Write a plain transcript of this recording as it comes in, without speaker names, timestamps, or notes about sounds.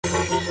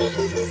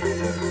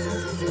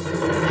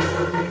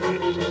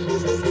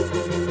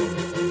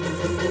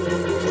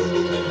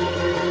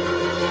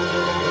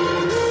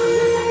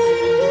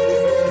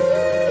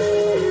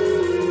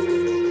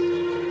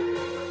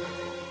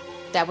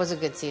that was a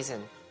good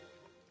season.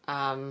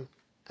 I don't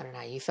know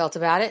how you felt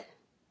about it.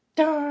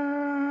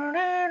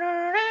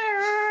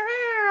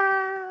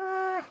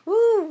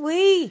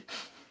 Woo-wee.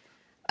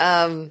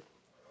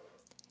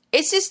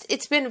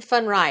 It's been a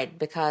fun ride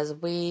because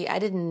I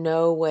didn't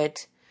know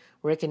what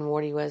Rick and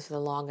Morty was for the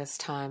longest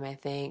time. I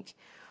think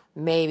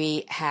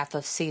maybe half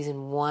of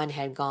season 1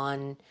 had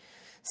gone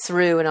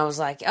through and I was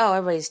like, oh,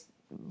 everybody's,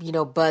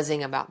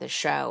 buzzing about this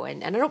show.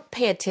 And I don't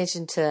pay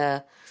attention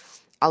to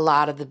a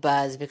lot of the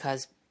buzz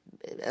because,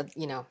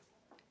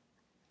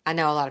 I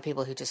know a lot of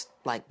people who just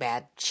like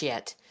bad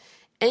shit.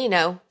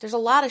 And, there's a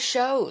lot of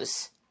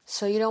shows.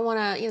 So you don't want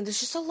to, there's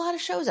just a lot of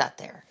shows out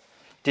there.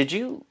 Did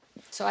you?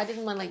 So I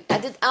didn't want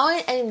to,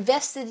 I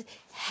invested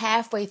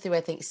halfway through,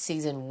 I think,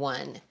 season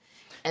 1.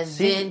 And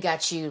then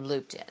got you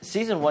looped in.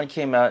 Season 1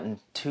 came out in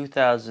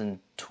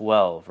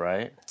 2012,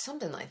 right?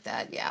 Something like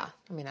that, yeah.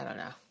 I mean, I don't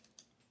know.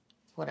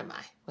 What am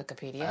I?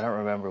 Wikipedia? I don't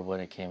remember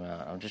when it came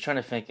out. I'm just trying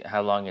to think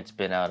how long it's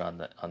been out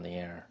on the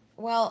air.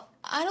 Well,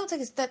 I don't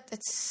think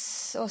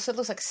so it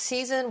looks like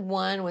season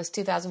 1 was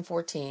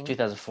 2014.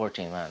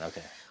 2014, man,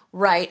 okay.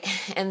 Right,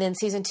 and then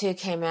season 2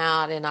 came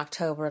out in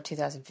October of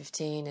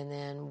 2015, and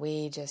then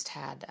we just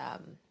had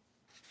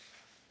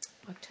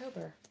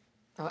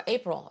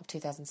April of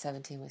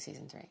 2017 was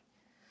season 3.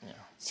 Yeah.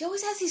 She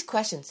always asks these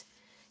questions.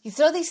 You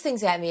throw these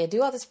things at me, I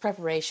do all this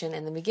preparation,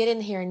 and then we get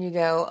in here and you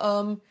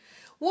go,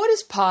 what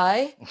is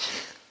pie?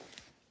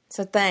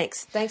 So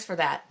thanks for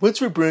that. What's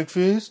for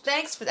breakfast?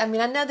 I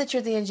know that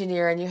you're the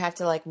engineer and you have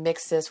to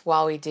mix this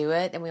while we do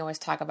it, and we always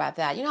talk about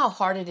that. You know how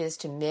hard it is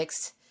to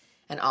mix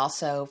and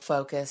also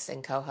focus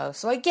and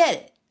co-host. So I get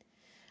it.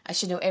 I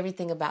should know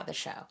everything about the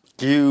show.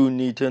 You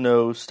need to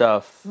know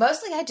stuff.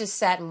 Mostly I just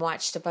sat and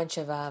watched a bunch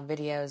of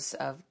videos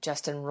of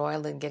Justin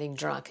Roiland getting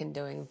drunk and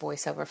doing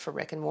voiceover for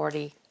Rick and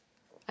Morty.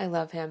 I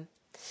love him.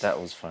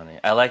 That was funny.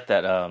 I like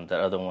that that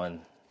other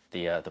one,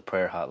 the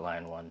prayer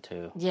hotline one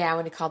too. Yeah,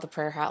 when he called the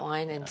prayer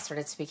hotline and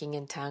started speaking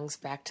in tongues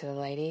back to the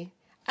lady.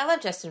 I love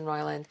Justin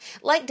Roiland.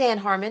 Like Dan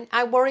Harmon,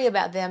 I worry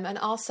about them and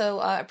also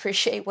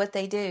appreciate what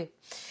they do.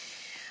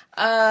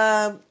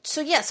 So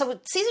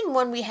season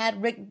 1 we had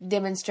Rick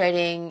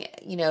demonstrating,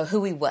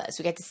 who he was.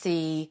 We got to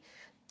see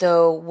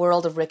the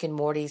world of Rick and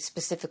Morty,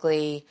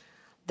 specifically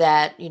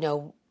that,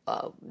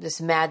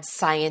 this mad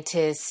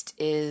scientist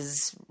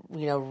is,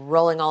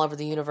 rolling all over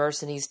the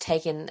universe and he's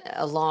taken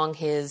along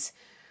his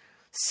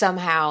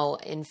somehow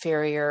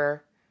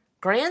inferior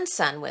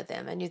grandson with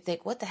him. And you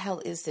think, what the hell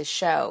is this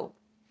show?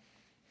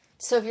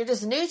 So if you're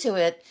just new to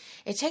it,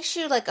 it takes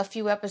you a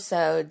few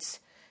episodes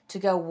to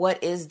go,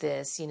 what is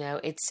this?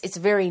 It's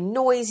very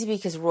noisy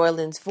because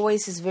Roiland's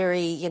voice is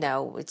very,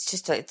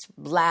 it's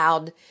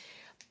loud.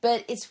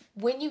 But it's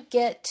when you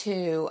get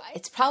to,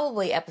 it's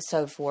probably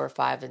episode 4 or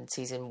 5 in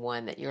season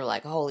 1 that you're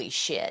like, holy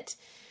shit,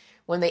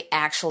 when they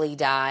actually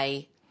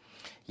die.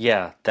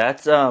 Yeah,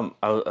 that's, I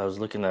was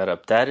looking that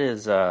up. That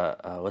is,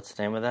 what's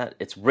the name of that?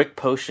 It's Rick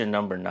Potion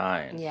number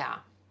 9. Yeah.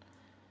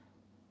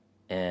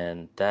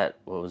 And that,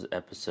 what was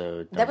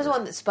episode? That was the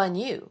one that spun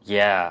you.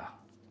 Yeah.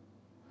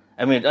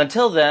 I mean,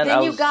 until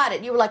then, you got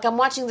it. You were like, I'm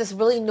watching this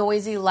really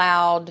noisy,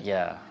 loud.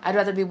 Yeah. I'd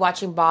rather be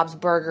watching Bob's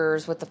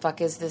Burgers. What the fuck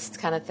is this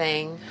kind of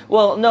thing?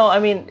 Well, no, I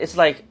mean, it's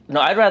I'd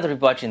rather be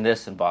watching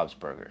this than Bob's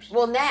Burgers.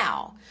 Well,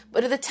 now,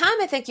 but at the time,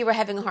 I think you were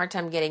having a hard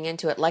time getting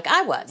into it, like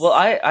I was. Well,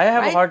 I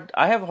have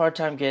I have a hard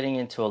time getting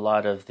into a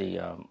lot of the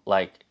You're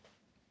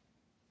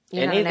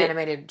not an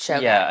animated show.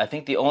 Yeah, I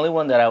think the only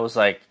one that I was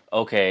like,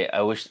 okay,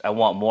 I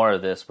want more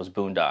of this was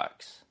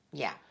Boondocks.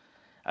 Yeah.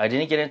 I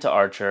didn't get into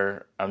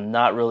Archer. I'm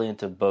not really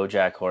into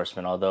BoJack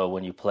Horseman, although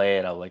when you play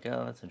it, I'm like,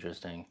 oh, that's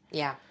interesting.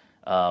 Yeah.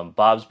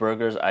 Bob's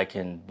Burgers, I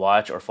can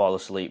watch or fall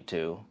asleep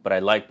to, but I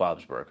like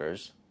Bob's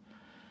Burgers.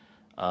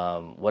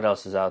 What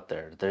else is out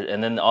there?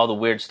 And then all the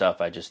weird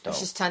stuff, I just don't. There's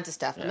just tons of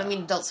stuff. Yeah. I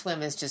mean, Adult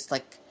Swim is just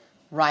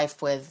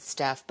rife with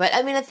stuff. But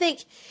I mean, I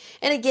think,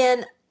 and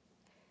again,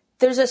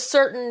 there's a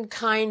certain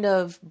kind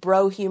of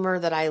bro humor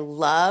that I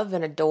love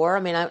and adore. I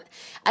mean,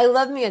 I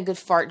love me a good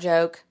fart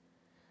joke.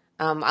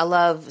 I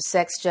love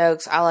sex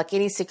jokes. I like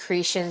any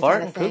secretion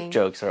Fart kind of and thing. poop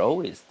jokes are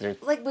always...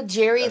 Like with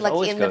Jerry, in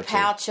the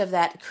pouch of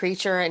that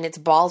creature and its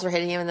balls are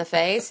hitting him in the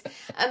face.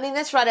 I mean,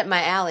 that's right up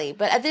my alley.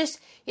 But there's,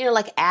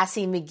 like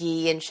Assy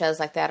McGee and shows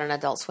like that on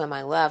Adult Swim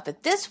I love.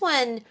 But this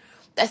one,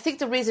 I think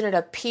the reason it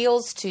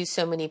appeals to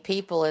so many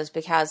people is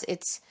because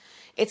it's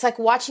like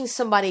watching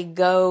somebody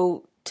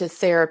go to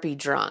therapy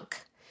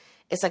drunk.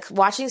 It's like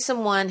watching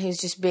someone who's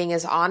just being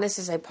as honest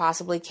as they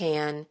possibly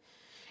can.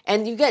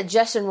 And you got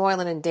Justin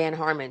Roiland and Dan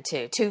Harmon,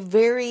 too. Two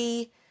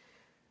very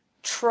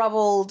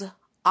troubled,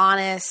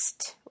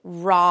 honest,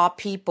 raw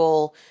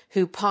people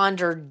who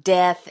ponder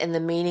death and the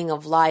meaning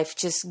of life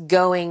just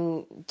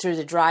going through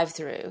the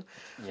drive-thru.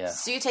 Yeah.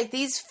 So you take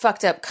these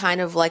fucked up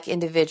kind of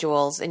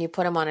individuals and you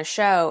put them on a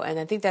show, and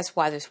I think that's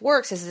why this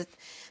works, is that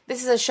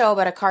this is a show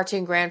about a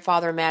cartoon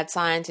grandfather, mad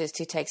scientist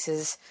who takes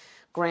his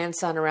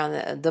grandson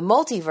around the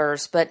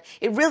multiverse, but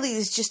it really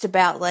is just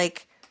about,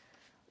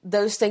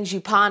 those things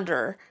you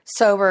ponder,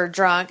 sober,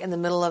 drunk, in the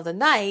middle of the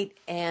night.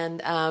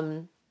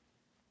 And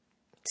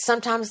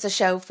sometimes the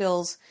show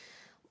feels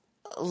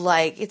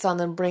like it's on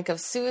the brink of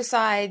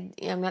suicide.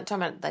 I'm not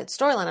talking about that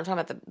storyline. I'm talking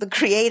about the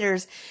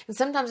creators. And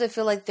sometimes I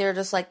feel like they're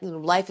just like,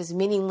 life is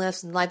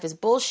meaningless and life is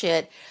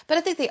bullshit. But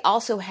I think they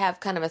also have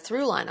kind of a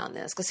through line on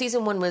this. Because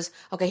season 1 was,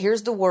 okay,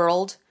 here's the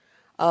world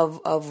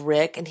of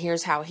Rick, and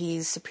here's how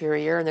he's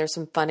superior, and there's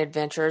some fun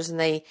adventures. And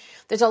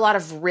there's a lot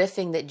of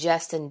riffing that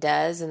Justin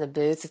does in the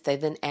booth that they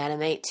then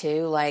animate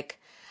too. Like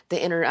the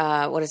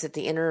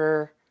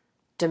the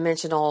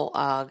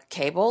interdimensional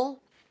cable.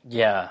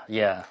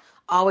 Yeah.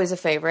 Always a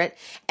favorite.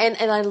 And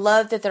I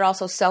love that they're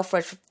also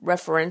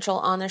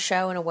self-referential on the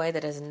show in a way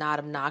that is not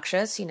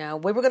obnoxious. We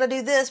were going to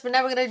do this, but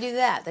now we're going to do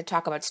that. They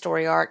talk about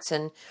story arcs,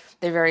 and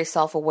they're very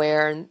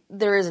self-aware, and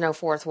there is no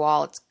fourth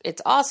wall.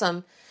 It's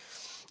awesome.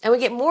 And we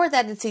get more of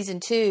that in season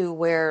 2,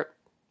 where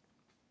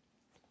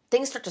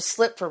things start to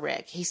slip for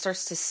Rick. He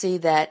starts to see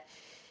that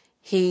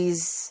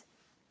he's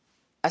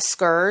a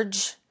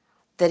scourge,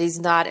 that he's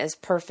not as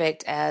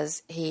perfect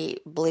as he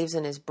believes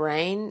in his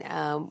brain.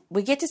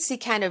 We get to see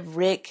kind of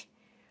Rick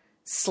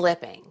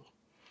slipping,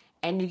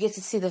 and you get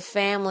to see the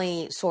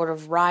family sort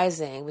of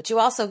rising, but you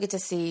also get to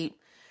see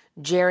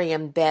Jerry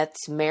and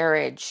Beth's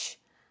marriage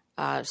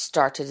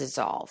start to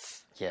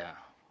dissolve. Yeah.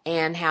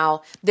 And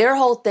how their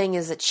whole thing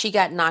is that she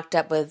got knocked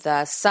up with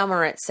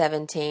Summer at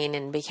 17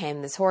 and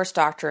became this horse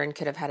doctor and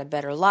could have had a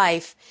better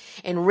life.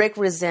 And Rick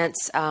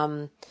resents,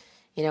 him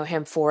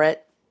for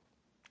it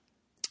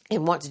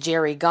and wants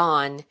Jerry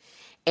gone.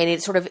 And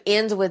it sort of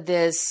ends with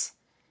this,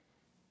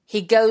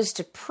 he goes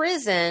to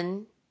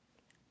prison.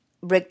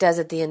 Rick does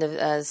at the end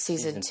of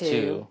season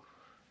 2.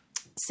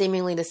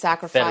 Seemingly to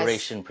sacrifice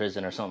Federation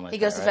prison or something like he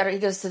goes that. To he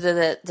goes to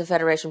the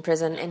Federation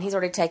prison, and he's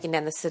already taken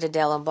down the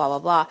Citadel and blah blah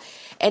blah.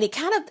 And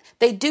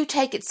they do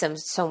take it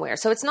somewhere.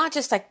 So it's not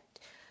just like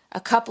a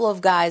couple of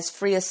guys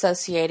free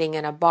associating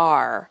in a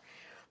bar.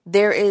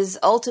 There is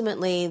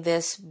ultimately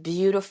this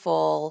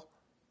beautiful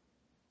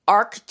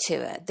arc to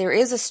it. There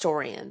is a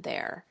story in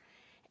there,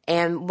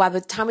 and by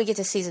the time we get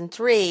to season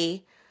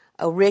 3,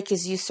 Rick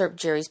has usurped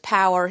Jerry's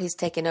power. He's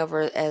taken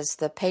over as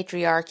the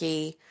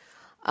patriarchy.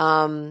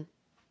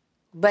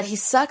 But he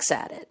sucks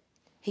at it.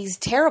 He's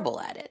terrible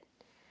at it.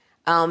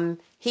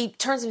 He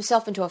turns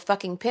himself into a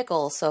fucking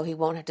pickle so he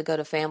won't have to go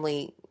to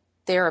family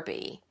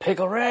therapy.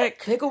 Pickle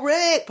Rick! Pickle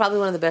Rick! Probably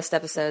one of the best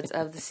episodes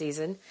of the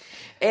season.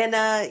 And,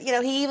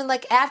 he even,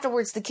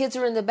 afterwards, the kids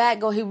are in the back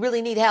going, he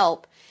really need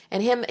help.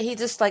 And he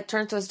just,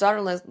 turns to his daughter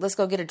and let's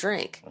go get a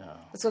drink. Oh.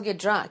 Let's go get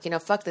drunk.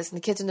 Fuck this. And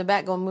the kids in the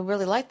back going, we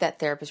really like that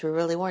therapist. We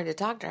really wanted to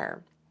talk to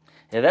her.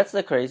 Yeah, that's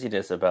the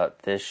craziness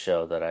about this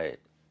show that I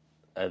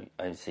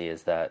see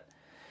is that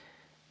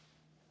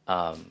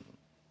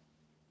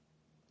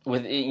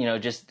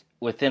just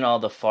within all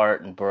the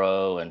fart and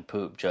bro and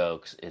poop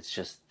jokes, it's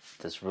just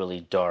this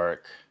really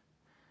dark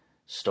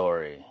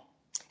story.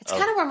 It's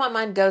kind of where my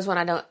mind goes when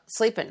I don't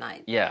sleep at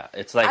night. Yeah,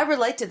 it's like I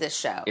relate to this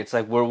show. It's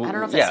like I don't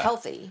know if it's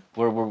healthy.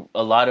 Where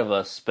a lot of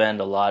us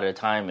spend a lot of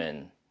time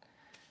in,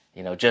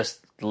 just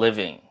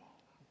living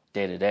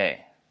day to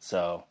day.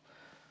 So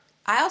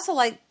I also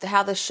like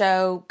how the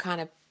show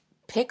kind of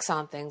picks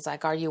on things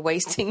like, are you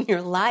wasting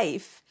your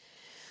life?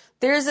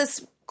 There's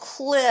this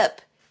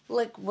clip,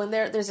 when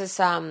there's this,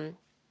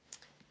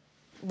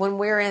 when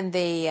we're in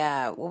the,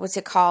 what was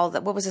it called?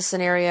 What was the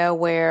scenario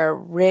where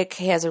Rick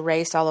has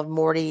erased all of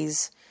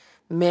Morty's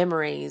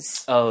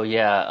memories? Oh,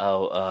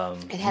 yeah.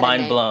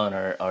 Mind Blown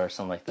or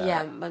something like that.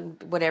 Yeah,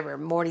 whatever.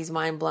 Morty's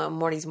Mind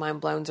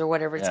Blowns or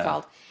whatever it's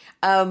called.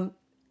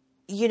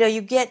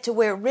 You get to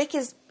where Rick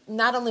has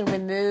not only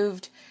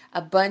removed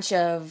a bunch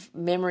of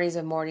memories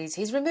of Morty's,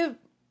 he's removed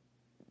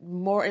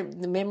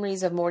the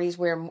memories of Morty's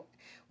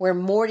where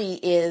Morty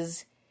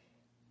is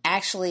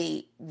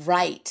actually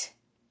right.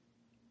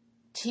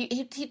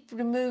 He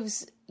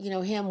removes,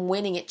 him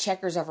winning at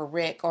checkers over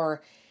Rick,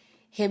 or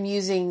him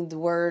using the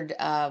word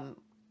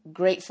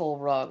grateful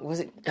wrong.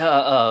 Was it?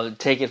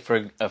 Take it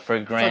for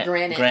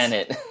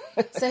granted.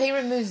 So he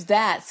removes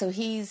that. So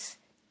he's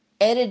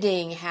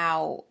editing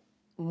how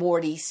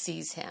Morty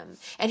sees him.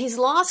 And he's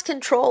lost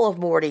control of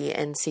Morty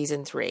in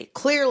season 3.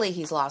 Clearly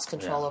he's lost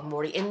control of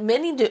Morty in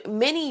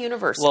many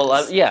universes. Well,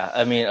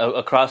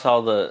 across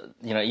all the,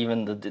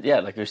 even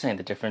like you're saying,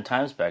 the different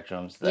time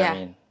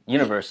spectrums,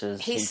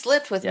 universes. He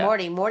slipped with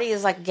Morty. Morty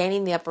is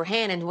gaining the upper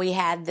hand, and we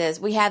have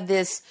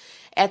this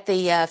at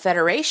the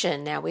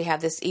Federation now. We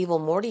have this evil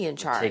Morty in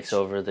charge. Takes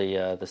over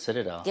the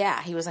Citadel.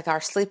 Yeah, he was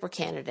our sleeper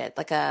candidate.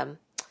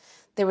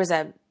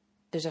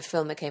 There's a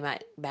film that came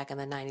out back in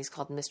the 90s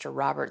called Mr.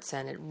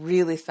 Robertson. It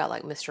really felt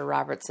like Mr.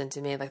 Robertson to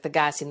me. The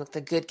guy seemed like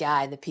the good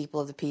guy and the people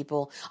of the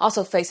people.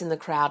 Also Facing the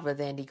Crowd with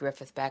Andy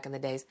Griffith back in the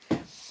days.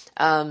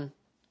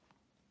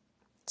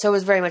 So it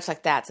was very much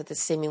like that. So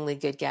this seemingly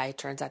good guy who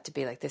turns out to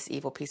be this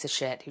evil piece of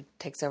shit who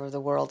takes over the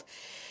world.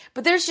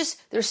 But there's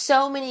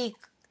so many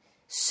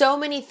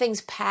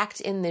things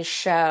packed in this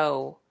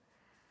show.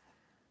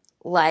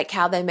 Like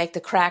how they make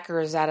the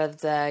crackers out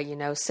of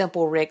the,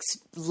 Simple Rick's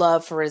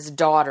love for his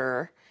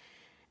daughter.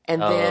 And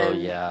then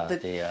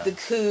the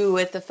coup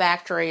at the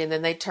factory, and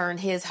then they turn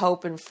his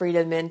hope and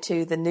freedom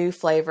into the new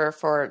flavor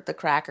for the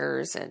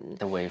crackers and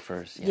the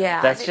wafers.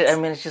 Yeah, that's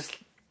it's just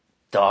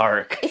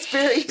dark. It's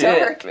very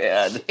dark.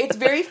 Man. It's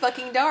very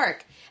fucking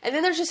dark. And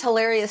then there's just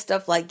hilarious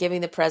stuff like giving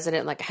the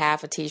president like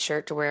half a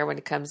t-shirt to wear when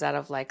it comes out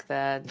of like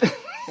the...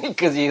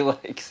 Because he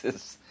likes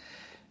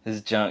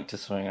his junk to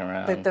swing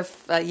around.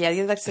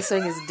 He likes to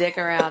swing his dick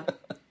around.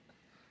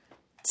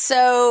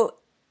 So,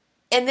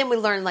 and then we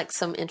learn like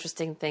some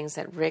interesting things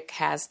that Rick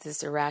has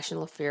this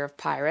irrational fear of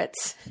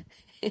pirates.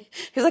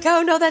 He's like,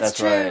 oh no, that's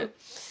true. Right.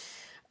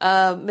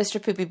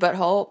 Mr. Poopy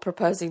Butthole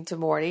proposing to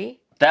Morty.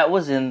 That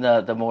was in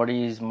the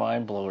Morty's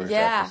Mind Blowers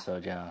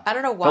episode, yeah. I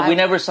don't know why. But we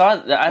never saw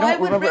that. I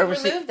don't remember ever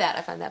seeing... Why would Rick remove that?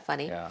 I find that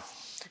funny. Yeah.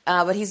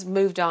 But he's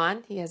moved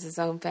on. He has his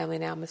own family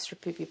now, Mr.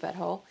 Poopy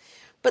Butthole.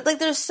 But like,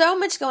 there's so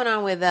much going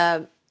on with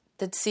the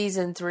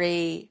season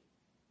 3.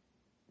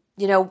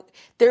 You know,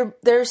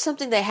 there's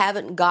something they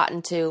haven't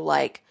gotten to,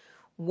 like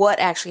what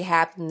actually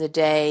happened the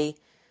day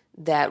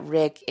that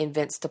Rick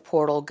invents the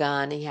portal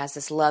gun. He has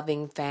this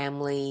loving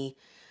family.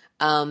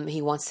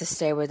 He wants to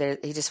stay where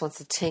he just wants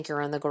to tinker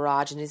in the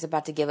garage, and he's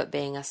about to give up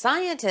being a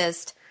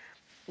scientist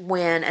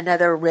when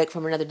another Rick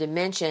from another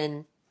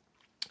dimension,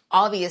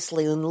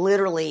 obviously and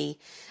literally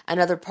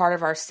another part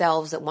of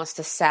ourselves that wants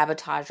to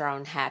sabotage our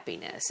own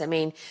happiness. I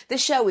mean,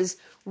 this show is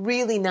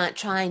really not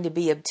trying to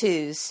be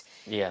obtuse.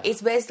 Yeah.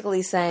 It's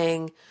basically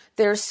saying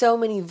there are so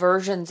many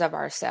versions of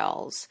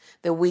ourselves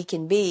that we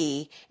can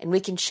be, and we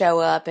can show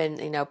up and,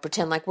 you know,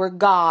 pretend like we're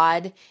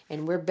God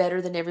and we're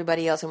better than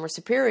everybody else and we're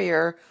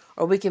superior,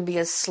 or we can be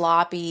a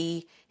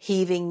sloppy,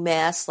 heaving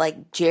mess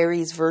like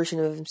Jerry's version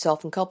of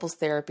himself in couples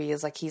therapy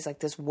is like he's like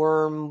this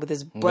worm with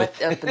his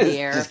butt up in the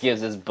air. Just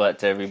gives his butt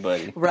to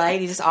everybody. Right?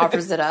 He just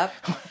offers it up.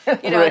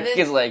 You know, Rick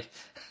is like,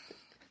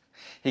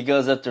 he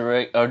goes up to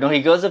Rick, or no,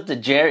 he goes up to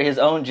Jerry, his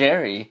own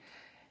Jerry,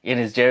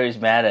 and Jerry's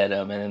mad at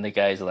him, and then the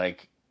guy's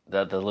like,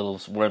 the little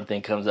worm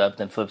thing comes up,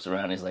 then flips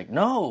around, and he's like,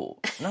 no,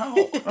 I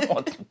don't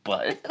want the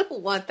butt. I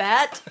don't want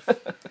that.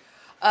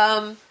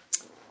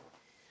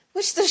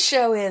 Which the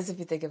show is, if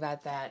you think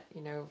about that,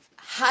 you know,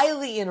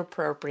 highly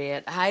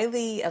inappropriate,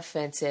 highly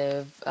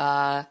offensive,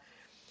 and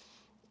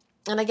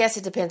I guess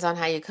it depends on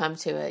how you come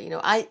to it. You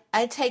know,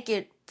 I take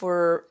it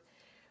for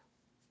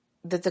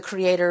that the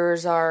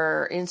creators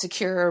are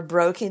insecure,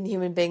 broken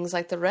human beings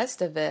like the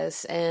rest of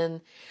us,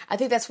 and I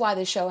think that's why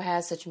the show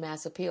has such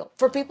mass appeal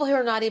for people who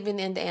are not even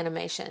into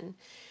animation.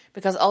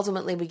 Because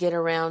ultimately we get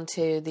around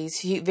to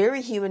these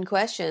very human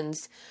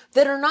questions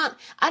that are not,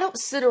 I don't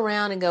sit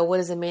around and go, what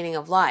is the meaning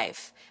of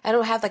life? I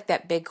don't have like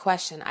that big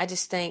question. I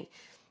just think,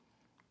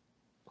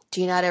 do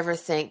you not ever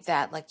think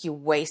that like you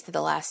wasted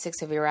the last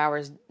 6 of your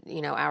hours,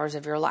 you know, hours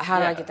of your life? How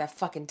do I get that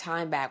fucking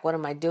time back? What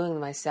am I doing to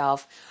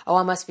myself? Oh,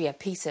 I must be a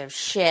piece of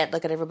shit.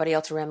 Look at everybody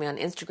else around me on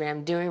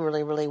Instagram doing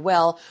really, really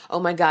well. Oh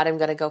my God, I'm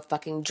going to go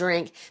fucking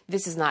drink.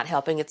 This is not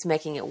helping. It's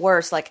making it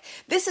worse. Like,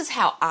 this is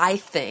how I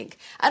think.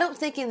 I don't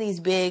think in these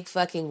big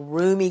fucking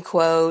roomy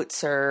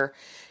quotes or,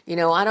 you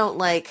know, I'm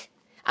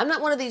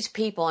not one of these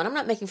people, and I'm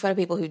not making fun of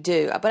people who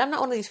do, but I'm not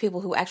one of these people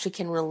who actually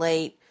can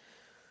relate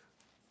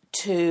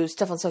to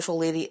stuff on social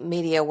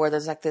media where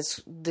there's like this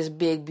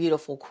big,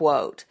 beautiful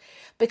quote.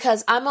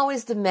 Because I'm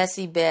always the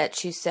messy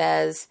bitch who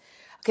says,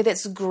 okay,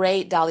 that's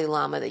great, Dalai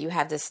Lama, that you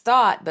have this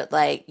thought, but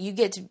like you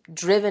get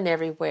driven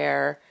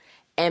everywhere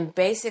and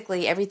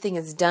basically everything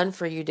is done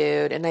for you,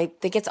 dude. And I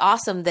think it's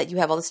awesome that you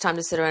have all this time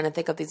to sit around and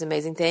think of these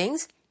amazing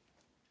things,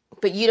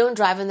 but you don't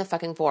drive in the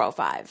fucking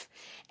 405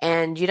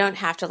 and you don't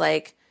have to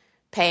like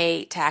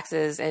pay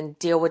taxes and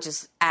deal with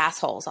just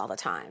assholes all the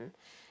time.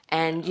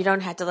 And you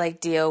don't have to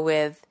like deal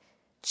with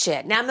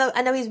shit. Now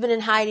I know he's been in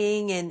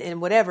hiding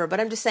and whatever, but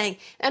I'm just saying,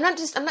 I'm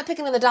not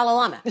picking on the Dalai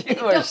Lama.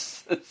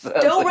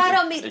 Don't write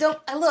on me.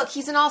 Look,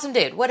 he's an awesome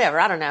dude. Whatever.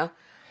 I don't know.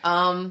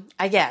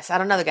 I guess I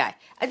don't know the guy.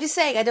 I'm just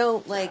saying I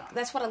don't like.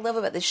 That's what I love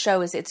about this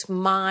show is it's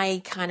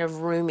my kind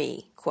of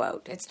roomy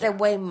quote. It's the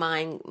way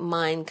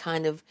mine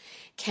kind of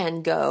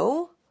can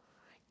go.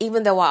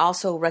 Even though I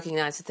also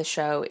recognize that the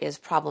show is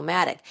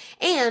problematic.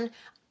 And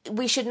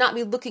we should not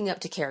be looking up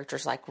to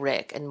characters like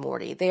Rick and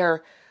Morty.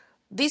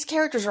 These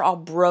characters are all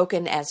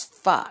broken as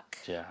fuck.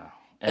 Yeah.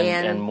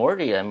 And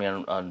Morty, I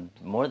mean, on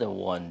more than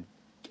one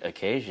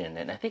occasion,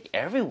 and I think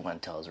everyone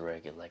tells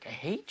Rick, like, I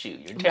hate you.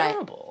 You're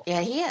terrible. Right.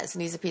 Yeah, he is,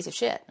 and he's a piece of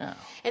shit. Yeah.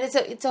 And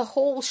it's a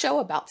whole show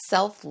about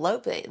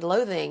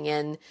self-loathing,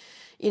 and,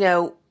 you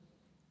know,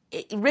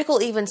 Rick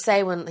will even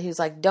say when he was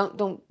like,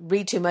 don't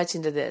read too much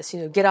into this, you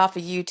know, get off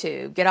of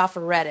YouTube, get off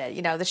of Reddit.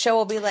 You know, the show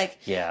will be like,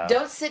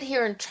 don't sit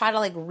here and try to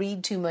like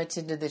read too much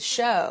into the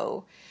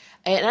show.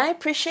 And I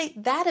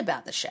appreciate that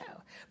about the show.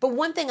 But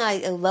one thing I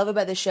love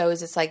about the show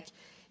is it's like,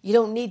 you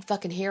don't need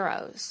fucking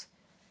heroes.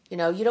 You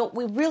know,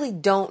 we really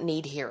don't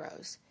need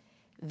heroes.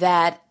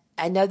 That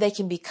I know they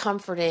can be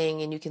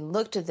comforting and you can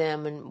look to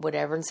them and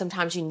whatever. And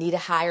sometimes you need a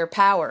higher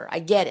power. I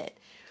get it.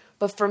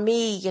 But for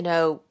me, you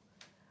know,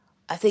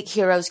 I think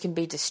heroes can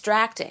be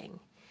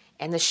distracting,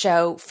 and the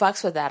show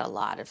fucks with that a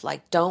lot. Of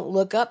like, don't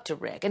look up to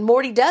Rick, and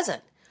Morty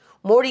doesn't.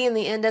 Morty in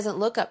the end doesn't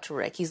look up to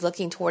Rick. He's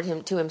looking toward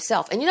him to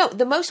himself. And you know,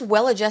 the most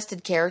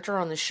well-adjusted character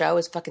on the show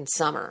is fucking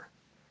Summer.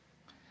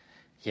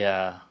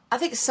 Yeah, I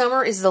think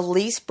Summer is the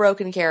least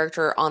broken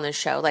character on the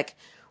show. Like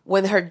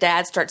when her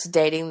dad starts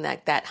dating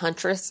that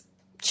Huntress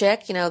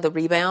chick, the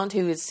rebound,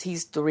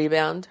 he's the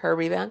rebound, her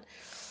rebound.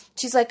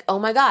 She's like, oh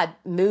my God,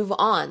 move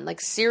on. Like,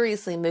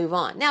 seriously, move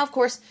on. Now, of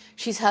course,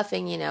 she's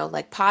huffing,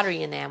 like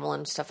pottery enamel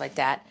and stuff like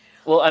that.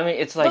 Well, I mean,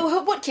 it's like...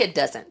 But what kid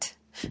doesn't?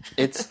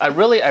 I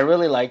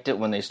really liked it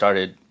when they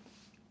started,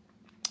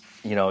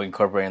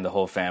 incorporating the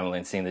whole family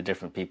and seeing the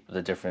different people,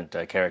 the different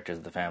characters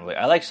of the family.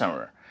 I like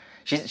Summer.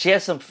 She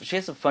has some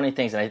funny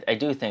things, and I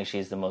do think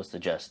she's the most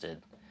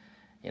adjusted,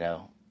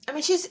 I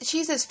mean,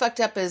 she's as fucked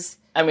up as...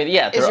 I mean,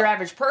 yeah. As your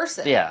average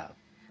person. Yeah.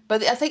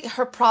 But I think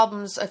her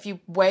problems, if you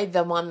weigh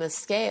them on the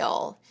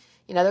scale,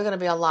 they're going to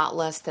be a lot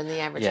less than the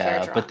average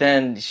character. Yeah, but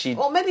then she...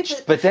 Well, maybe...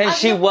 But then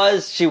she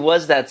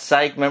was that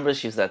psych... Remember,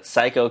 she was that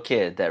psycho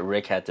kid that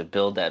Rick had to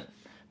build that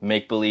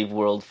make-believe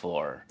world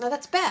for. No,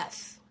 that's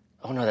Beth.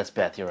 Oh, no, that's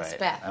Beth. You're right.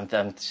 Beth.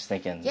 I'm just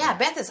thinking... Yeah,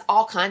 Beth is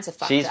all kinds of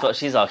fucked up.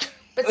 She's all...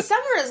 But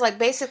Summer is like,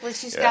 basically,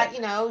 she's got,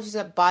 she's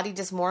got body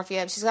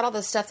dysmorphia. She's got all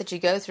the stuff that you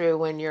go through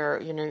when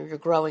you're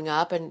growing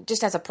up, and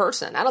just as a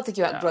person. I don't think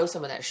you outgrow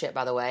some of that shit,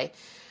 by the way.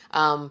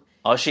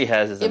 All she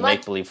has is a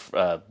make-believe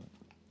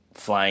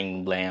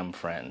flying lamb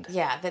friend.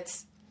 Yeah,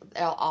 that's...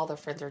 All their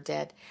friends are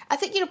dead. I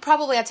think,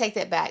 probably I take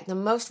that back. The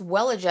most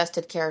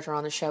well-adjusted character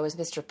on the show is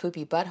Mr.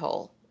 Poopy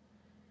Butthole.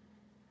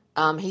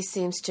 He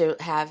seems to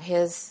have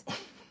his,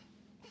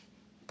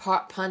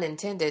 pun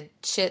intended,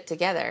 shit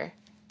together.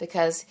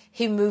 Because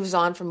he moves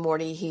on from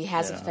Morty. He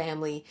has a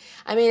family.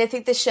 I mean, I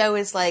think the show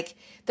is like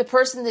the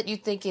person that you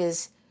think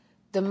is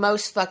the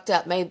most fucked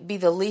up, may be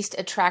the least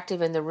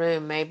attractive in the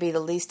room, may be the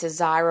least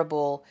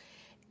desirable,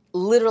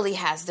 literally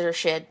has their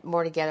shit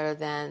more together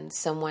than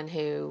someone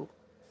who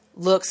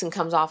looks and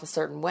comes off a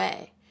certain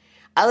way.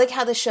 I like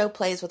how the show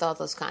plays with all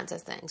those kinds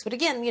of things. But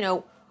again,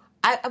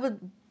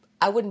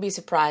 I wouldn't be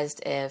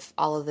surprised if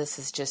all of this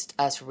is just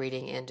us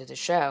reading into the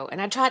show.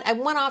 And I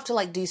went off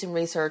to do some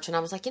research, and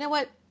I was like, you know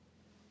what?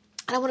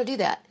 I don't want to do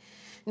that.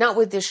 Not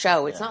with this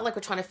show. It's not like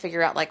we're trying to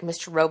figure out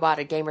Mr. Robot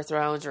or Game of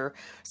Thrones or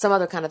some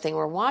other kind of thing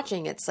we're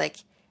watching. It's like,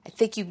 I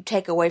think you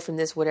take away from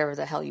this whatever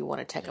the hell you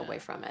want to take away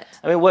from it.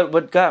 I mean,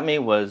 what got me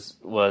was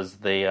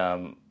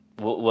the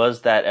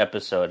was that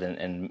episode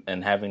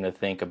and having to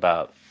think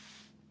about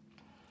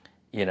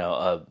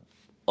a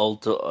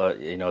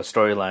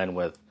storyline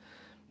with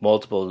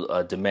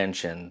multiple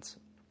dimensions,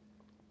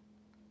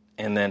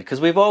 and then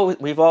because we've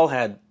all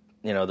had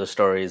the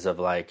stories of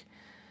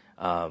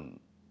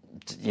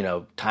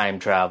time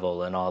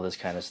travel and all this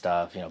kind of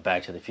stuff,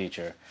 Back to the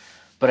Future.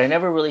 But I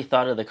never really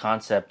thought of the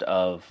concept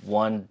of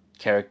one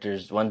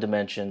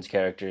dimension's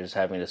characters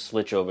having to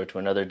switch over to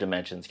another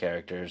dimension's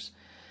characters,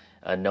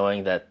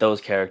 knowing that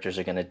those characters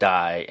are going to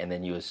die, and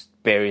then you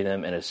bury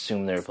them and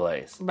assume their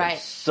place. Right.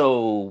 It's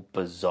so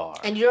bizarre.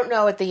 And you don't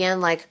know at the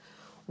end,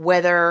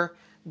 whether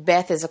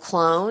Beth is a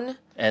clone.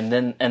 And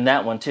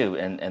that one too,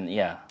 and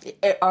yeah.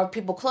 Are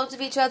people clones of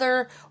each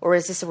other, or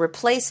is this a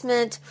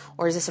replacement,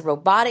 or is this a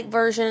robotic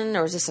version,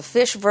 or is this a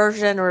fish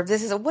version, or if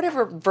this is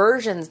whatever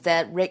versions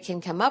that Rick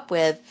can come up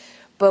with.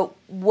 But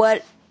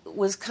what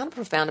was kind of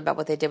profound about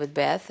what they did with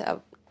Beth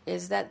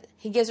is that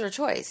he gives her a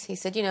choice. He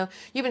said, you've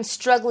been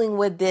struggling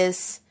with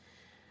this,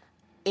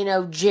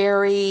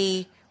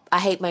 Jerry, I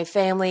hate my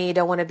family,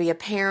 don't want to be a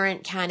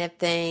parent kind of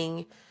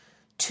thing.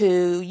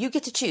 You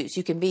get to choose.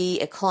 You can be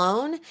a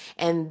clone,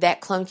 and that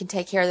clone can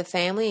take care of the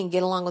family and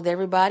get along with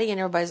everybody, and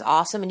everybody's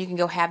awesome, and you can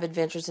go have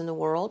adventures in the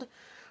world,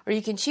 or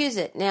you can choose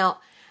it. Now,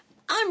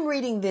 I'm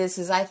reading this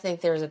as I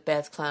think there's a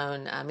Beth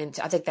clone. I mean,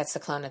 I think that's the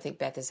clone. I think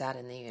Beth is out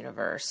in the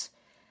universe.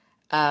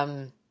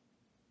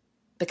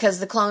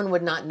 Because the clone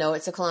would not know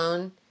it's a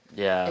clone.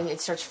 Yeah. And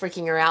it starts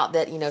freaking her out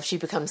that, if she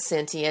becomes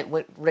sentient,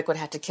 Rick would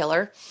have to kill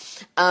her.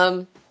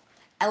 I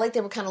like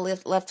they were kind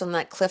of left on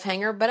that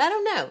cliffhanger, but I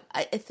don't know.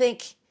 I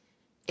think...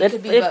 It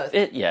could be both.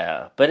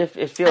 But if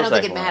it feels I don't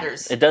think it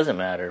matters. It doesn't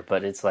matter,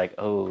 but it's like,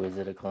 oh, is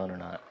it a clone or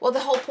not? Well, the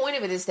whole point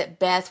of it is that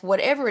Beth,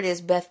 whatever it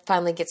is, Beth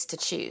finally gets to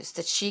choose.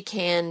 That she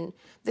can,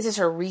 this is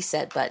her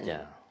reset button.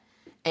 Yeah.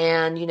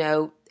 And,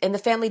 and the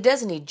family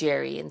does need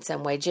Jerry in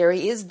some way.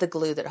 Jerry is the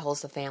glue that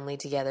holds the family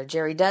together.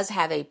 Jerry does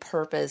have a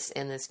purpose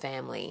in this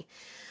family.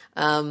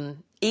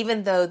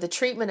 Even though the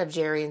treatment of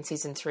Jerry in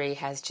season 3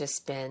 has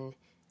just been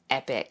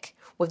epic,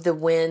 with the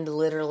wind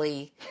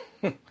literally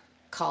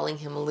calling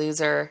him a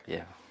loser.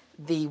 Yeah.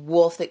 The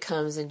wolf that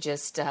comes and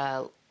just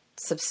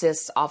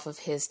subsists off of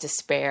his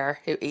despair,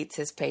 who eats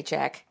his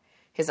paycheck,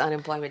 his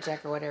unemployment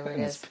check or whatever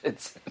it is.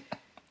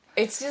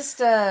 It's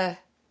just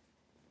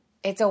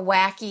it's a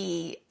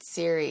wacky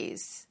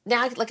series.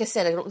 Now, like I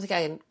said, I don't think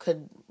I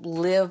could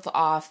live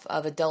off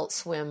of Adult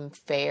Swim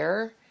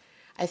fare.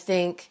 I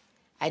think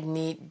I'd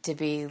need to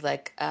be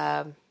like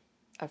a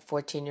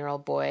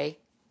 14-year-old boy,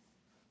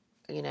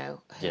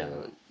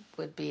 who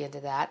would be into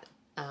that.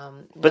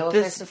 No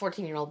offense to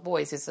 14-year-old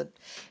boys. A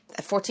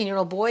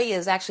 14-year-old boy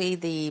is actually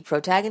the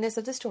protagonist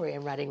of the story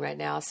I'm writing right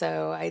now,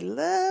 so I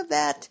love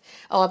that.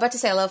 Oh, I'm about to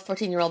say I love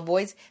 14-year-old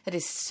boys. That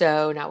is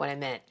so not what I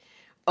meant.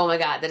 Oh my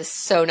God, that is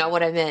so not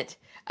what I meant.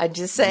 I'm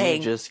just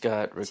saying. You just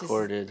got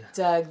recorded. Just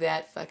dug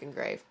that fucking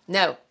grave.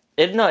 No.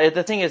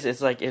 The thing is,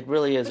 it's like, it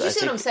really is. But you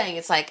see what I'm saying?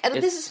 It's like,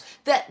 this is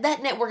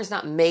that network is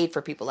not made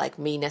for people like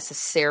me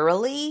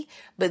necessarily,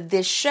 but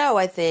this show,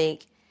 I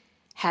think,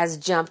 has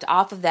jumped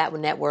off of that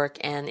network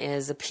and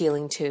is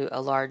appealing to a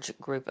large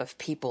group of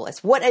people.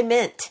 It's what I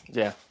meant.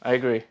 Yeah, I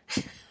agree.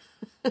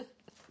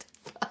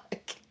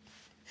 Fuck.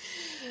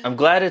 I'm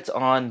glad it's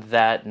on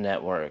that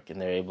network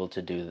and they're able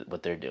to do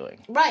what they're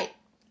doing. Right.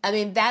 I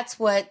mean, that's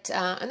what,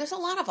 and there's a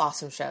lot of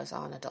awesome shows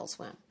on Adult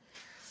Swim.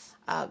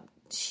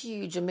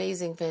 Huge,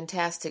 amazing,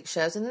 fantastic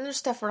shows. And then there's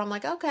stuff where I'm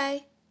like,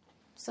 okay,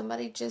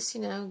 somebody just,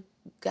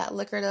 got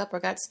liquored up or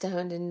got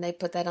stoned and they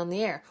put that on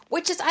the air.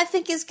 Which I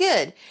think is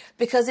good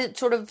because it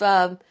sort of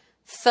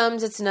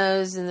thumbs its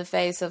nose in the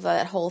face of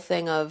that whole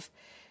thing of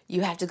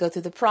you have to go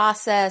through the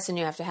process and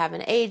you have to have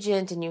an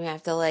agent and you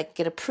have to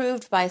get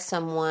approved by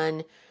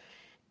someone.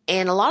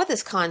 And a lot of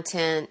this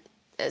content,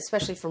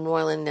 especially from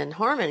Roiland and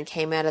Harmon,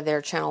 came out of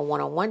their Channel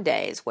 101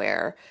 days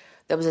where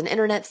there was an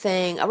internet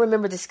thing. I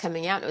remember this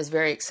coming out and it was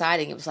very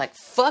exciting. It was like,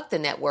 fuck the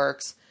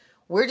networks.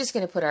 We're just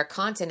going to put our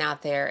content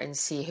out there and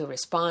see who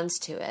responds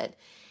to it.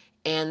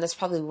 And that's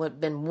probably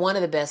been one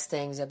of the best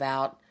things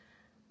about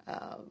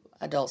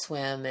Adult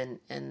Swim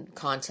and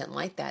content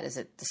like that is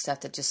it the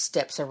stuff that just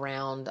steps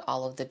around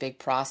all of the big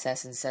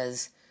process and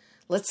says,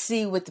 let's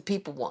see what the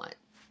people want.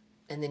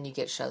 And then you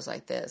get shows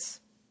like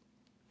this.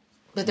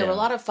 But there were a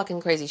lot of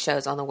fucking crazy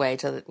shows on the way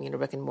to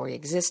Rick and Morty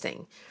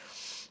existing.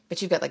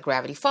 But you've got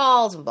Gravity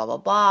Falls and blah, blah,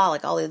 blah,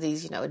 like all of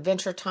these,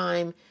 Adventure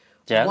Time.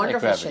 Yeah,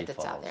 wonderful like shit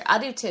that's Falls. out there. I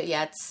do too.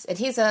 Yeah, and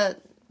he's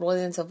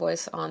Roiland's a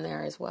voice on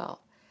there as well.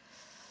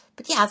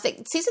 But yeah, I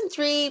think season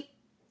 3,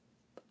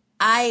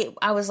 I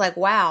was like,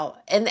 wow,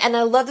 and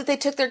I love that they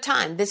took their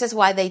time. This is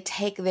why they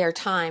take their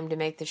time to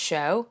make the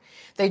show.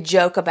 They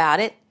joke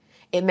about it.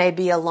 It may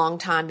be a long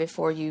time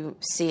before you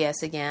see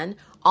us again.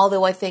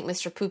 Although I think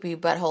Mr. Poopy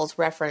Butthole's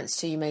reference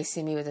to "You may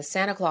see me with a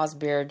Santa Claus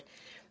beard"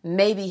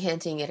 may be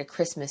hinting at a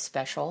Christmas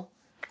special,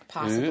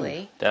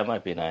 possibly. That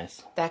might be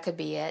nice. That could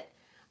be it.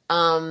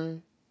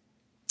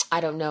 I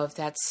don't know if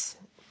that's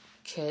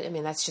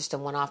just a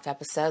one-off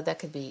episode. That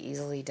could be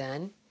easily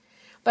done.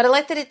 But I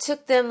like that it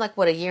took them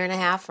a year and a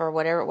half or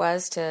whatever it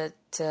was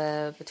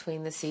to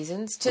between the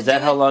seasons. Is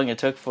that how long it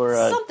took for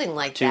something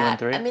like 2 that? and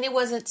 3? I mean, it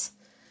wasn't,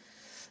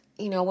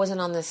 it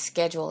wasn't on the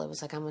schedule. It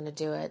was like, I'm going to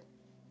do it.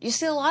 You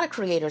see a lot of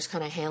creators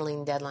kind of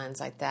handling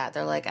deadlines like that.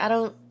 They're like,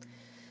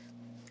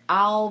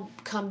 I'll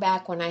come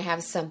back when I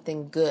have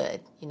something good.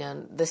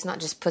 Let's not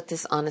just put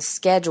this on a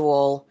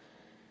schedule.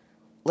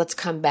 Let's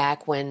come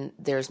back when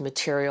there's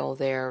material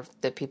there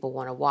that people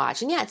want to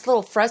watch. And yeah, it's a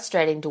little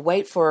frustrating to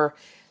wait for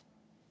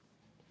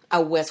a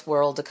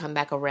Westworld to come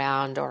back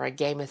around or a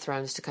Game of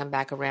Thrones to come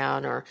back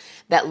around or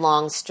that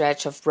long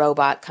stretch of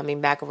Robot coming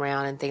back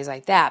around and things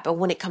like that. But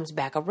when it comes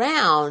back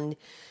around,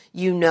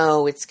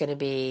 it's going to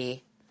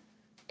be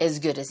as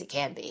good as it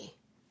can be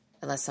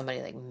unless somebody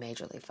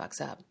majorly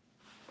fucks up.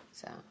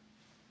 So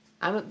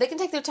they can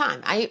take their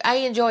time. I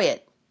enjoy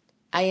it.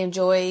 I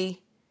enjoy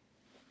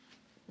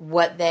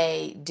what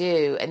they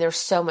do, and there's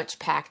so much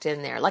packed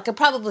in there. I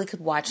probably could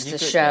watch the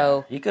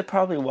show. You could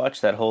probably watch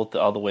that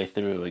all the way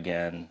through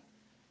again,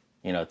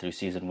 through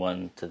season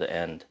 1 to the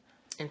end.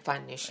 And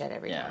find new shit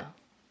every time.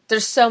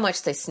 There's so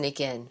much they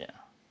sneak in. Yeah.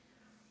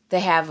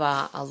 They have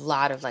a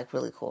lot of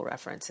really cool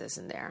references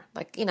in there.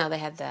 They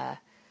had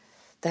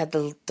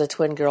the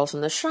twin girls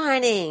from The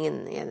Shining,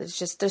 and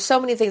there's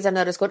so many things I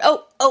noticed going,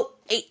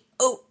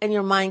 and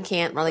your mind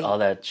can't really. All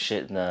that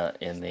shit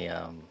in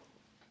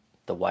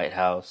the White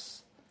House.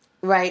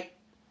 Right.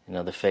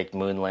 The fake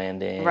moon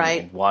landing.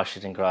 Right. And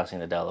Washington crossing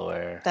the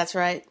Delaware. That's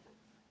right.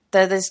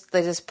 They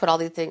just put all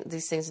these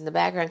things in the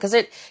background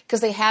because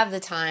they have the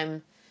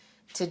time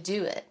to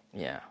do it.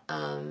 Yeah.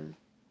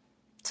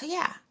 So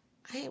yeah,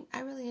 I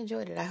really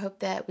enjoyed it. I hope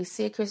that we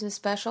see a Christmas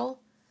special.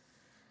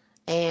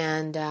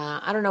 And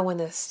I don't know when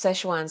the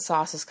Szechuan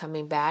sauce is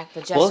coming back,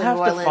 but Justin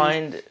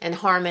Roiland and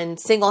Harmon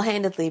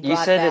single-handedly brought You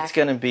said back. it's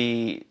going to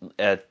be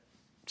at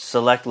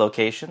select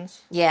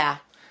locations? Yeah.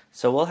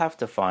 So we'll have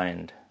to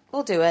find...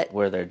 We'll do it.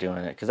 Where they're doing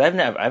it. Because I've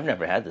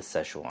never had the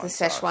Szechuan sauce.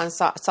 The Szechuan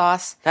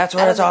sauce. That's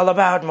what it's all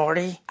about,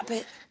 Morty.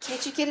 But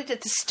can't you get it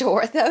at the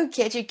store, though?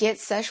 Can't you get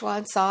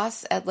Szechuan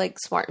sauce at,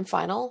 Smart and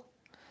Final?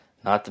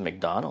 Not the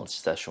McDonald's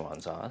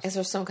Szechuan sauce. Is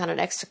there some kind of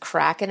extra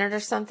crack in it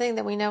or something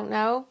that we don't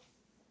know?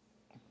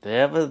 They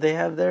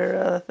have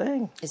their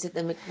thing. Is it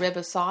the McRib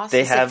of sauce?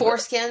 Is it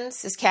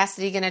foreskins? Is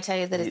Cassidy going to tell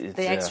you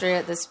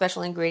that the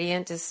special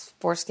ingredient is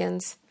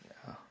foreskins?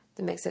 Yeah.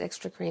 That makes it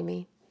extra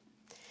creamy.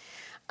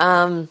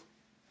 I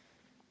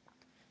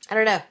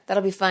don't know.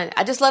 That'll be fun.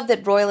 I just love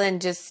that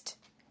Roiland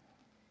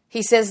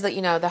he says that,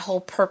 the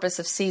whole purpose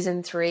of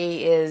season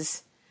 3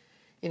 is,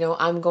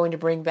 I'm going to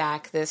bring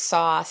back this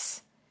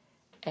sauce.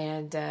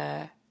 And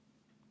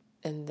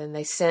then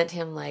they sent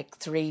him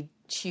 3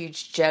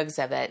 huge jugs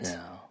of it. No.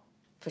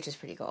 Which is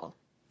pretty cool.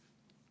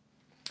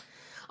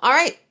 All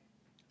right.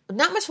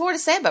 Not much more to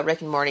say about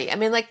Rick and Morty. I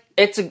mean,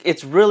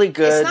 it's really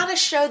good. It's not a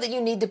show that you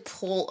need to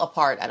pull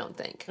apart, I don't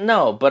think.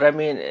 No, but I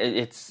mean,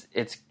 it's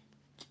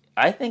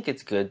I think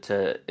it's good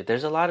to...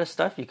 There's a lot of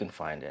stuff you can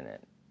find in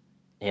it.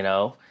 You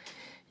know,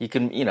 you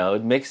can,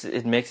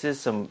 it mixes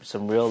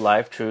some real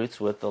life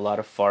truths with a lot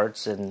of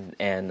farts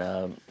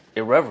and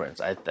irreverence.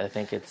 I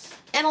think it's,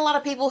 and a lot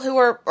of people who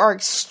are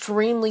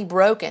extremely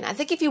broken. I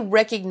think if you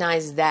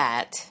recognize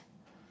that,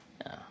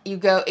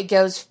 it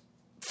goes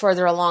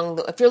further along.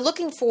 If you're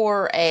looking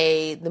for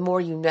the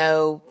more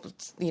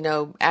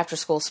after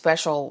school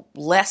special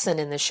lesson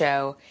in the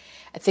show,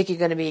 I think you're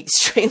going to be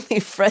extremely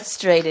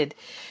frustrated.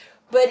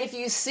 But if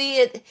you see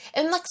it,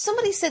 and like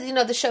somebody said,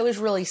 the show is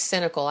really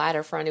cynical. I had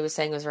a friend who was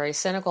saying it was very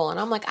cynical, and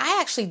I'm like,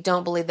 I actually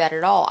don't believe that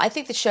at all. I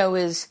think the show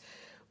is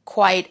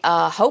quite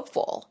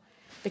hopeful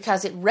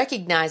because it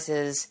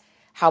recognizes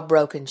how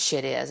broken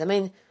shit is. I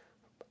mean,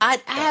 I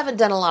haven't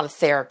done a lot of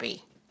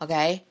therapy,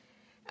 okay?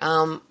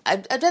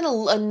 I've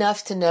done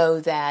enough to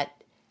know that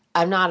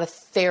I'm not a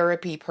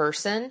therapy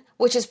person,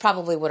 which is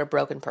probably what a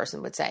broken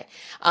person would say.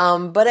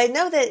 But I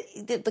know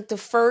that the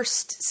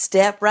first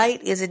step,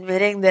 right, is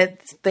admitting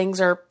that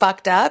things are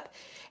fucked up.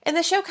 And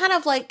the show kind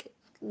of like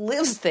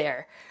lives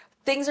there.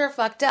 Things are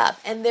fucked up.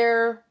 And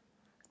they're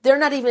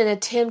not even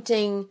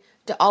attempting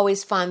to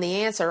always find the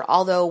answer.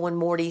 Although when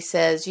Morty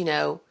says,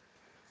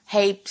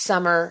 hey,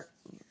 Summer,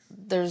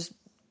 there's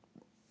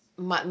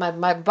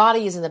my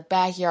body is in the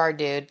backyard,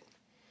 dude.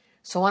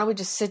 So why don't we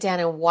just sit down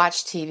and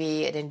watch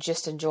TV and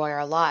just enjoy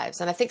our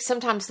lives? And I think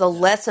sometimes the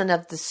lesson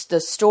of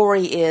the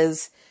story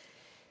is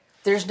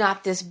there's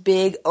not this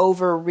big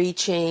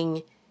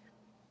overreaching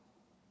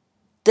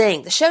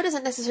thing. The show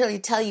doesn't necessarily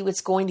tell you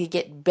it's going to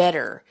get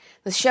better.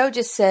 The show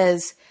just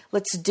says,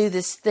 let's do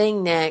this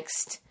thing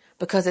next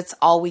because it's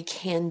all we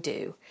can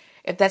do.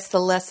 If that's the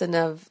lesson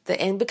of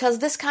and because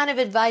this kind of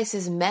advice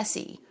is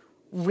messy.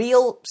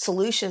 Real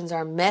solutions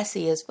are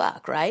messy as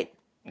fuck, right?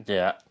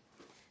 Yeah.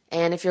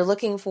 And if you're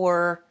looking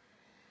for,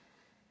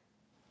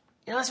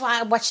 that's why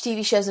I watch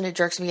TV shows and it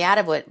jerks me out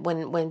of it.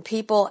 When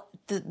people,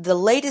 the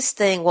latest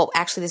thing, well,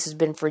 actually this has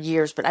been for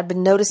years, but I've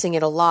been noticing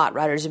it a lot.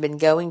 Writers have been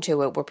going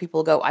to it where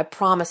people go, I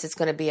promise it's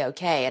going to be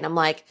okay. And I'm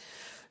like,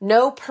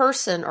 no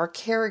person or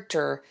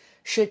character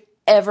should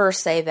ever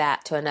say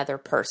that to another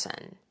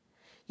person.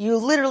 You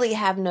literally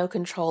have no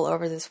control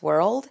over this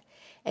world.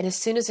 And as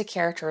soon as a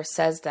character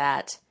says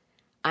that,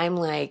 I'm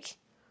like,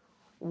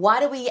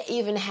 why do we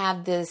even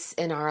have this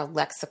in our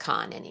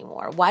lexicon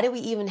anymore? Why do we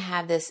even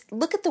have this?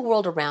 Look at the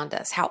world around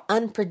us, how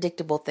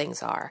unpredictable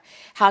things are,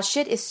 how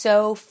shit is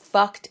so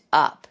fucked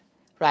up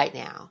right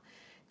now.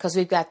 Because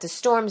we've got the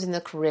storms in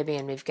the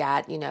Caribbean, we've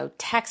got,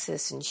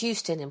 Texas and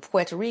Houston and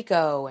Puerto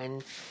Rico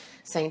and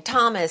St.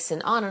 Thomas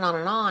and on and on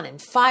and on,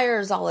 and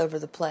fires all over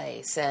the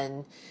place,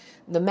 and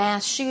the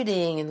mass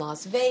shooting in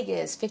Las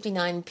Vegas,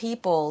 59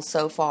 people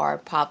so far,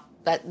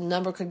 that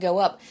number could go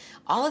up.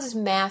 All of this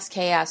mass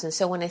chaos. And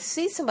so when I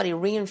see somebody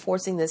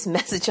reinforcing this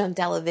message on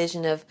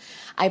television of,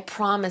 I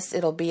promise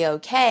it'll be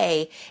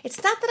okay,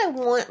 it's not that I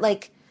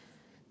want,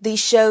 these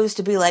shows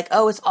to be like,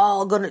 oh, it's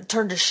all going to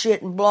turn to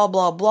shit and blah,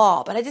 blah,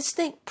 blah. But I just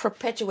think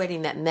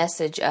perpetuating that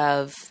message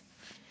of,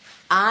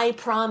 I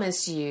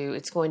promise you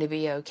it's going to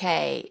be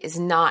okay is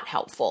not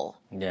helpful.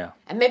 Yeah.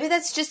 And maybe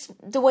that's just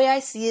the way I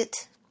see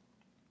it.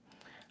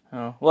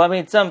 Oh, well, I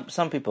mean, some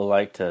people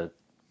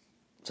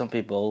some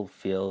people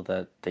feel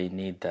that they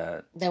need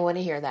that. They want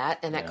to hear that,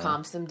 and that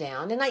calms them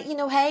down. And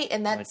hey,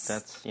 and that's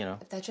if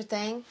that's your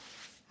thing,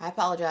 I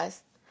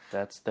apologize.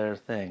 That's their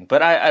thing.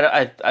 But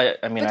I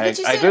mean, I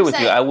agree with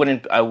you.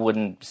 I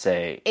wouldn't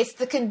say it's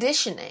the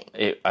conditioning.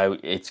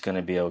 It's going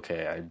to be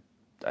okay.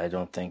 I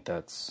don't think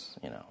that's,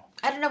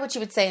 I don't know what you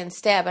would say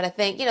instead, but I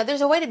think,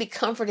 there's a way to be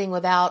comforting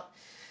without,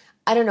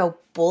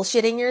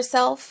 bullshitting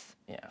yourself.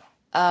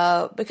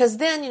 Yeah. Because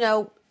then,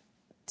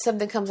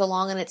 something comes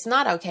along and it's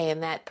not okay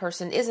and that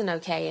person isn't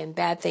okay and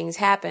bad things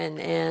happen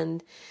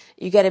and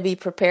you got to be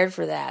prepared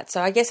for that.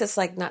 So I guess it's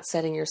like not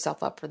setting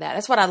yourself up for that.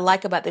 That's what I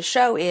like about the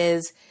show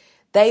is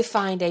they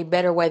find a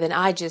better way than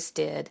I just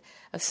did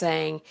of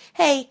saying,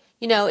 hey,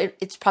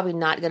 it's probably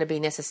not going to be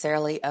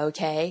necessarily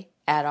okay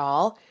at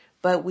all,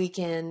 but we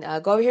can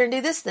go over here and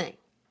do this thing.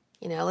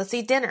 Let's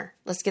eat dinner.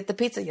 Let's get the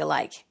pizza you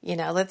like.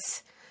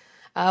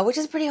 Which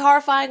is a pretty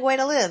horrifying way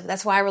to live.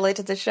 That's why I relate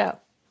to the show.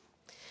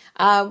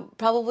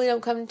 Probably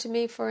don't come to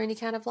me for any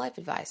kind of life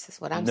advice, is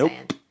what I'm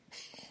saying.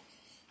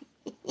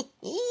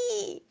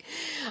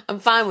 I'm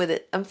fine with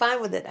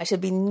it. I should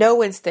be no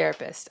one's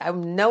therapist.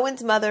 I'm no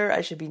one's mother.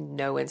 I should be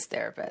no one's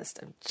therapist.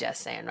 I'm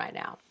just saying right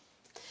now.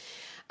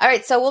 All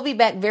right, so we'll be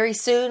back very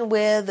soon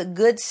with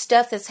good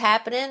stuff that's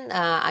happening.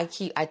 I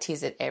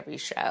tease it every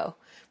show.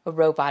 A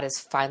Robot is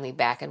finally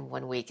back in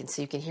 1 week, and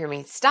so you can hear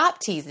me stop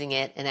teasing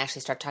it and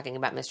actually start talking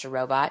about Mr.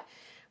 Robot,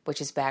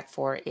 which is back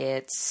for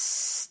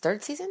its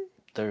third season.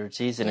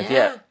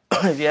 Yeah.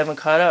 If you haven't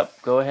caught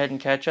up, go ahead and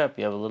catch up.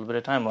 You have a little bit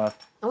of time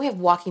left. And we have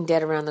Walking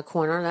Dead around the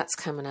corner. That's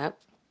coming up,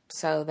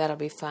 so that'll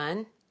be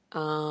fun.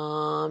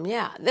 I'm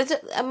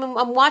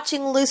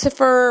watching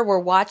Lucifer. We're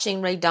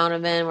watching Ray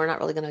Donovan. We're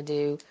not really going to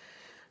do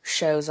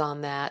shows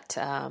on that,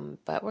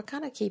 but we're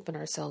kind of keeping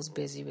ourselves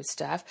busy with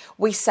stuff.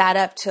 We sat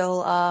up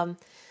till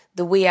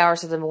the wee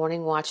hours of the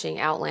morning watching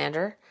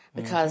Outlander.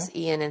 because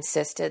Ian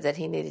insisted that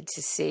he needed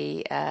to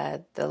see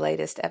the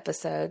latest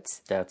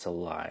episodes That's a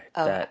lie.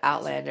 of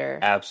Outlander.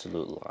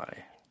 Absolute lie.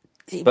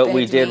 He But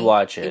we begged did me.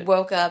 watch it. He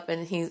woke up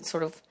and he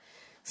sort of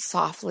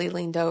softly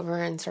leaned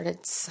over and started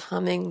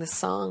humming the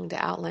song to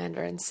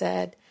Outlander and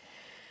said,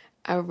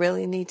 I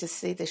really need to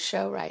see the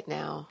show right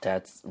now.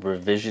 That's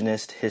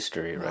revisionist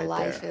history My right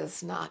life there.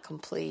 is not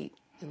complete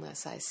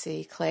unless I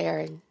see Claire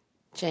and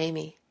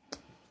Jamie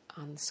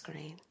on the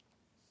screen.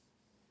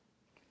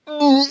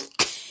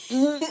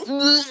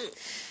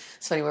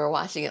 It's funny, we were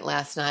watching it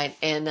last night,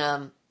 and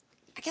I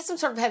guess I'm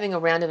sort of having a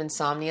round of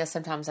insomnia.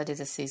 Sometimes I do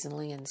this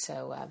seasonally, and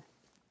so,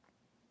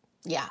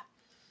 yeah.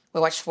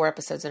 We watched 4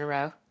 episodes in a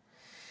row,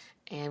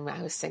 and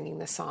I was singing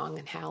the song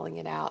and howling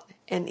it out,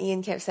 and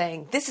Ian kept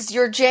saying, this is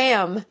your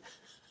jam.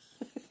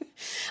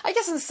 I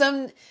guess to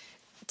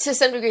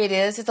some degree it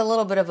is. It's a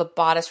little bit of a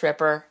bodice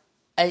ripper,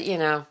 you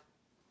know.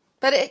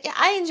 But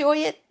I enjoy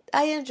it.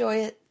 I enjoy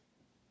it.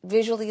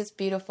 Visually, it's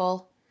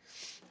beautiful.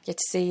 Get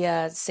to see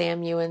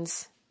Sam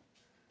Ewan's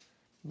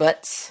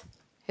butts,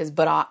 his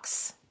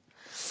buttocks.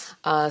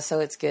 So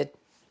it's good.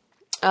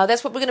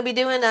 That's what we're going to be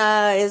doing,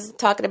 is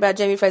talking about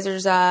Jamie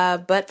Fraser's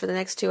butt for the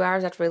next 2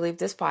 hours after we leave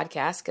this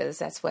podcast, because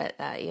that's what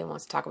Ian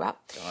wants to talk about.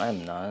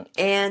 I'm not.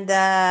 And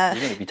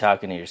You're going to be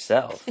talking to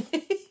yourself.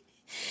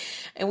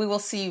 and we will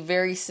see you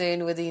very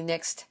soon with the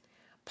next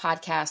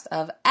podcast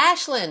of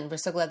Ashland. We're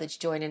so glad that you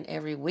join in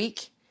every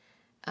week.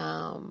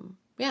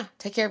 Yeah,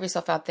 take care of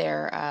yourself out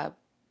there.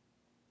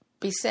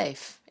 Be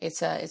safe.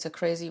 It's a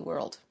crazy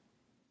world.